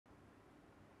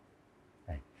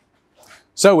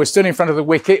So we're stood in front of the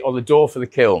wicket or the door for the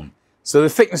kiln. So the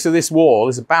thickness of this wall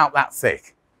is about that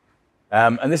thick.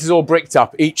 And this is all bricked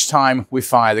up each time we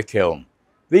fire the kiln.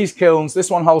 These kilns,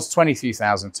 this one holds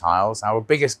 23,000 tiles. Our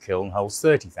biggest kiln holds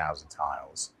 30,000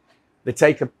 tiles. They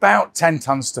take about 10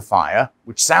 tons to fire,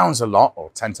 which sounds a lot,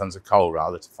 or 10 tons of coal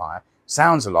rather to fire,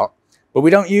 sounds a lot, but we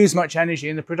don't use much energy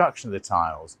in the production of the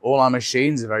tiles. All our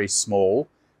machines are very small,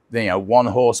 1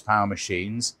 horsepower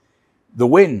machines. The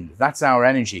wind, that's our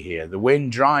energy here. The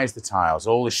wind dries the tiles,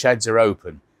 all the sheds are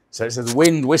open. So it's the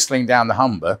wind whistling down the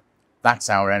Humber, that's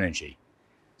our energy.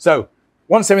 So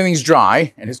once everything's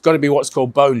dry, and it's got to be what's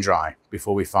called bone dry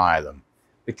before we fire them,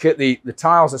 the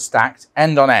tiles are stacked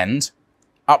end on end,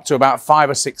 up to about 5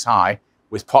 or 6 high,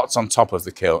 with pots on top of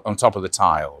the kiln, on top of the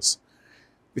tiles.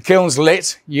 The kiln's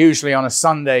lit, usually on a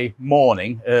Sunday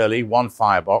morning, early, 1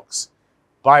 firebox.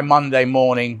 By Monday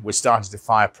morning, we're starting to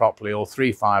fire properly. All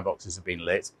 3 fireboxes have been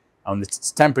lit, and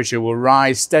the temperature will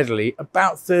rise steadily,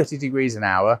 about 30 degrees an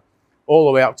hour, all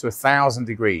the way up to 1,000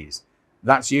 degrees.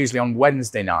 That's usually on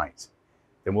Wednesday night.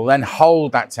 Then we'll then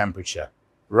hold that temperature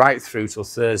right through till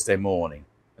Thursday morning.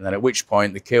 And then at which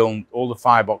point the kiln, all the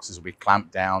fireboxes will be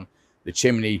clamped down, the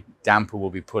chimney damper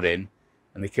will be put in,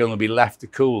 and the kiln will be left to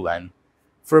cool then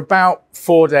for about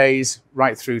 4 days,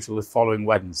 right through till the following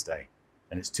Wednesday.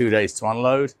 And it's 2 days to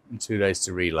unload and 2 days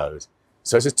to reload.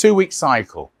 So it's a 2-week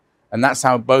cycle. And that's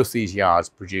how both these yards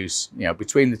produce,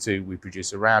 between the two, we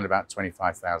produce around about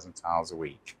 25,000 tiles a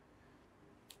week.